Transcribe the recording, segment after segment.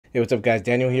Hey, what's up guys,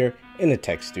 Daniel here in the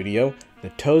tech studio. The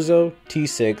Tozo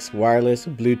T6 wireless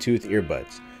Bluetooth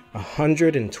earbuds.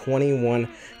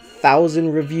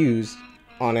 121,000 reviews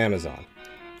on Amazon.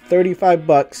 35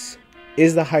 bucks.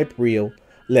 Is the hype real?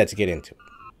 Let's get into it.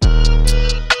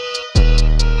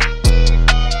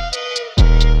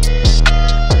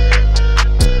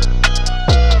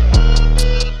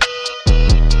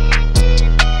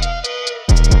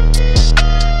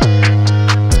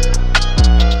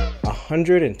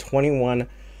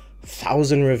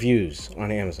 $121,000 reviews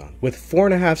on Amazon with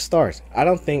 4.5 stars. I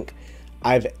don't think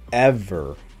I've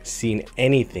ever seen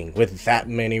anything with that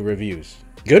many reviews.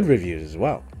 Good reviews as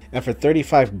well. And for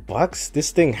 35 bucks,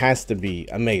 this thing has to be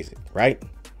amazing, right?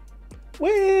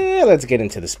 Well, let's get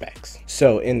into the specs.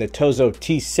 So in the Tozo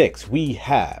T6, we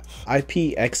have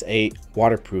IPX8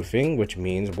 waterproofing, which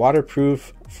means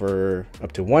waterproof for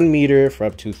up to 1 meter for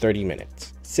up to 30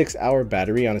 minutes. 6-hour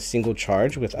battery on a single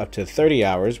charge with up to 30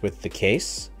 hours with the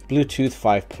case. Bluetooth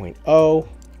 5.0,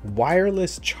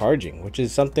 wireless charging, which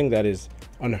is something that is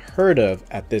unheard of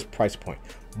at this price point.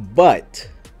 But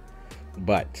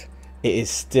it is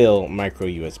still micro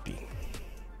USB.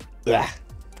 Ugh,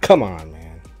 come on,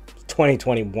 man. It's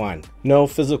 2021. No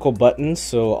physical buttons,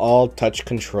 so all touch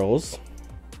controls.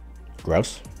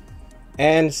 Gross.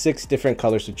 And 6 different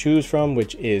colors to choose from,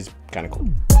 which is kind of cool.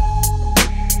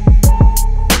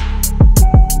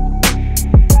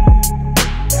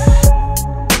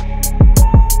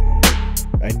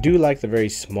 I do like the very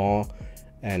small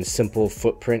and simple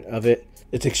footprint of it.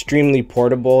 It's extremely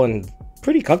portable and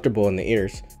pretty comfortable in the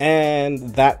ears. And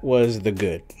that was the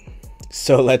good.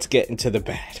 So let's get into the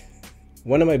bad.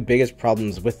 One of my biggest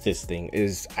problems with this thing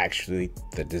is actually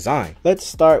the design. Let's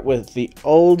start with the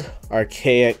old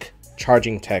archaic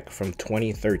charging tech from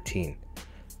 2013.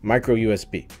 Micro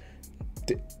USB.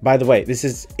 By the way, this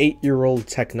is 8-year-old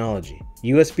technology.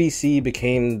 USB-C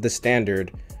became the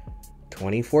standard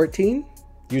 2014?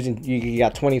 You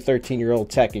got 2013-year-old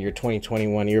tech in your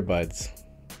 2021 earbuds.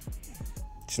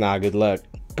 It's not a good look.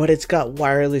 But it's got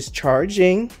wireless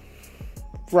charging,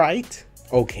 right?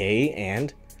 Okay,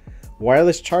 and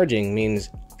wireless charging means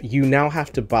you now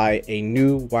have to buy a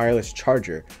new wireless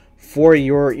charger for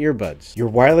your earbuds. Your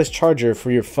wireless charger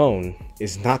for your phone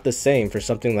is not the same for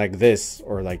something like this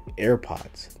or like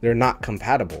AirPods. They're not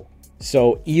compatible.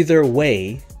 So either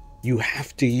way, you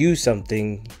have to use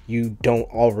something you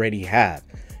don't already have.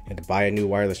 And to buy a new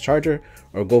wireless charger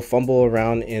or go fumble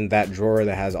around in that drawer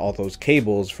that has all those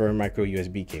cables for a micro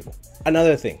USB cable.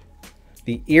 Another thing,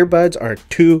 the earbuds are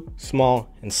too small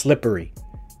and slippery.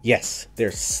 Yes,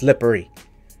 they're slippery.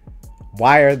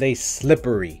 Why are they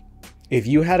slippery? If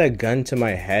you had a gun to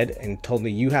my head and told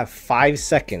me you have 5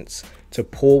 seconds to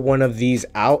pull one of these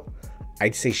out,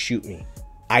 I'd say shoot me.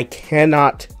 I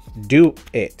cannot do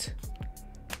it.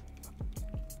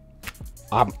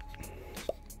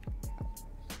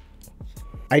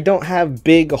 I don't have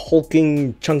big,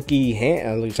 hulking, chunky hands.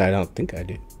 At least I don't think I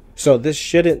do. So this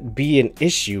shouldn't be an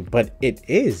issue, but it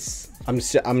is. I'm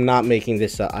not making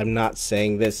this up. I'm not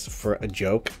saying this for a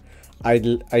joke.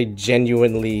 I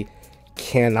genuinely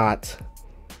cannot.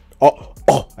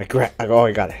 I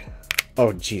got it.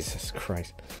 Oh, Jesus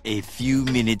Christ. A few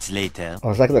minutes later. Oh,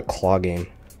 it's like the claw game.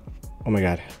 Oh my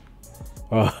God.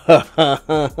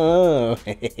 Oh.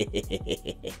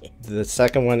 The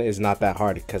second one is not that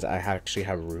hard because I actually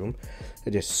have room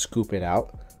to just scoop it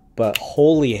out. But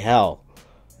holy hell.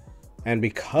 And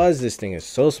because this thing is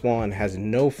so small and has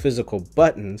no physical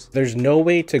buttons, there's no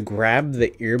way to grab the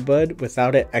earbud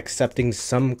without it accepting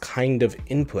some kind of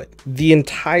input. The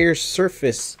entire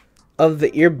surface of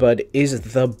the earbud is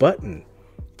the button.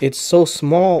 It's so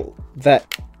small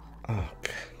that... Oh,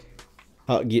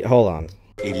 God. Hold on.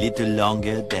 A little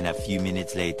longer than a few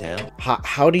minutes later.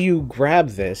 How do you grab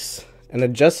this and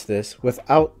adjust this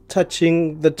without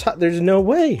touching the top? There's no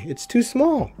way. It's too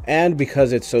small. And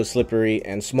because it's so slippery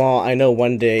and small, I know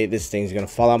one day this thing's gonna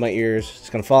fall out my ears.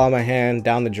 It's gonna fall out my hand,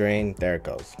 down the drain. There it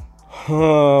goes.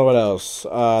 What else?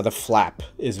 The flap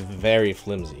is very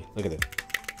flimsy. Look at it.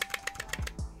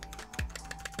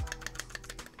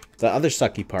 The other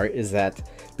sucky part is that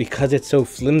because it's so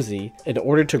flimsy, in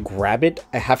order to grab it,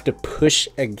 I have to push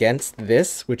against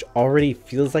this, which already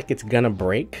feels like it's gonna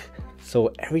break.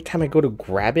 So every time I go to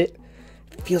grab it,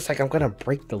 it feels like I'm gonna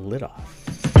break the lid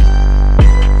off.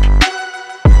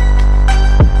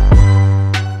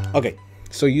 Okay,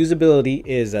 so usability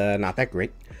is not that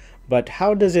great, but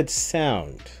how does it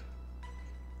sound?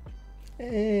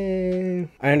 I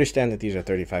understand that these are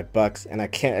 35 bucks and I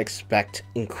can't expect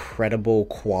incredible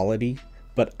quality,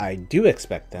 but I do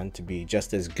expect them to be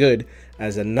just as good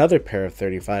as another pair of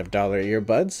 $35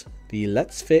 earbuds, the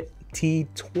Let's Fit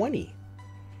T20.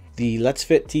 The Let's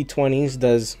Fit T20s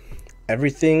does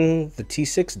everything the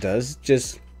T6 does,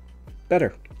 just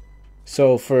better.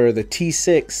 So for the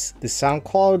T6, the sound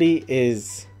quality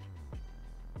is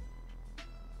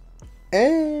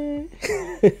the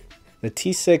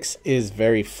T6 is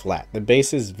very flat. The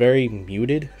bass is very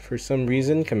muted for some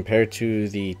reason compared to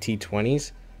the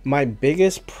T20s. My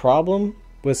biggest problem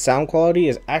with sound quality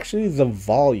is actually the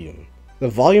volume. The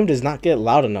volume does not get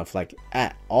loud enough, like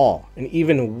at all. And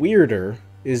even weirder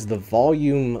is the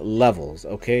volume levels.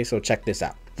 Okay, so check this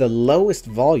out. The lowest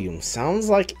volume sounds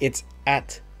like it's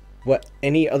at what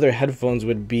any other headphones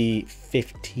would be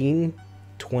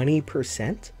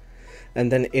 15-20%,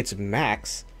 and then its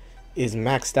max is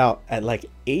maxed out at like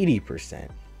 80%.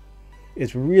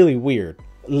 It's really weird.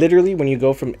 Literally, when you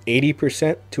go from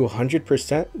 80% to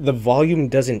 100%, the volume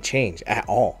doesn't change at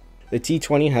all. The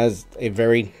T20 has a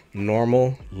very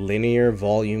normal linear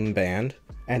volume band,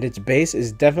 and its bass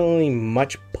is definitely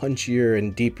much punchier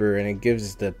and deeper, and it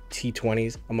gives the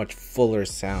T20s a much fuller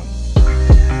sound.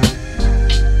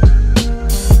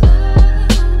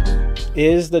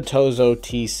 Is the Tozo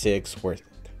T6 worth it?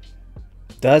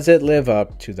 Does it live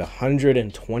up to the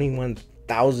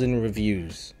 121,000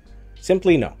 reviews?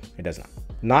 Simply no, it does not.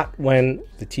 Not when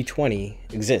the T20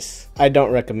 exists. I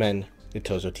don't recommend the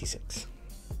Tozo T6.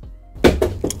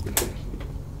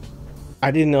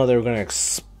 I didn't know they were going to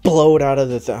explode out of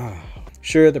the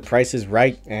Sure, the price is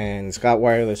right and it's got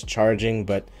wireless charging,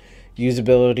 but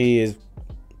usability is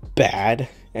bad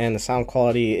and the sound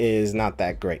quality is not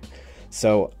that great.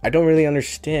 So I don't really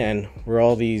understand where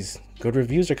all these good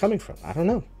reviews are coming from. I don't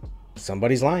know.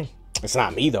 Somebody's lying. It's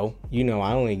not me though. You know,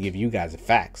 I only give you guys the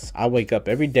facts. I wake up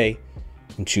every day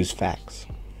and choose facts.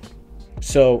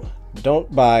 So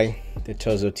don't buy the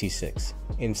Tozo T6.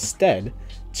 Instead,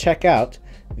 check out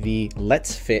the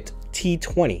Let's Fit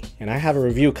T20. And I have a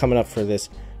review coming up for this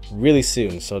really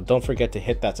soon. So don't forget to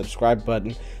hit that subscribe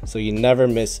button so you never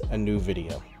miss a new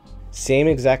video. Same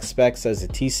exact specs as the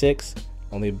T6,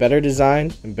 only better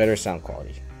design and better sound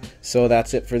quality. So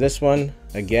that's it for this one.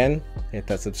 Again, hit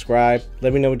that subscribe.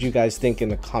 Let me know what you guys think in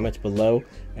the comments below,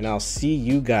 and I'll see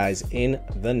you guys in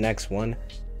the next one.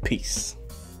 Peace.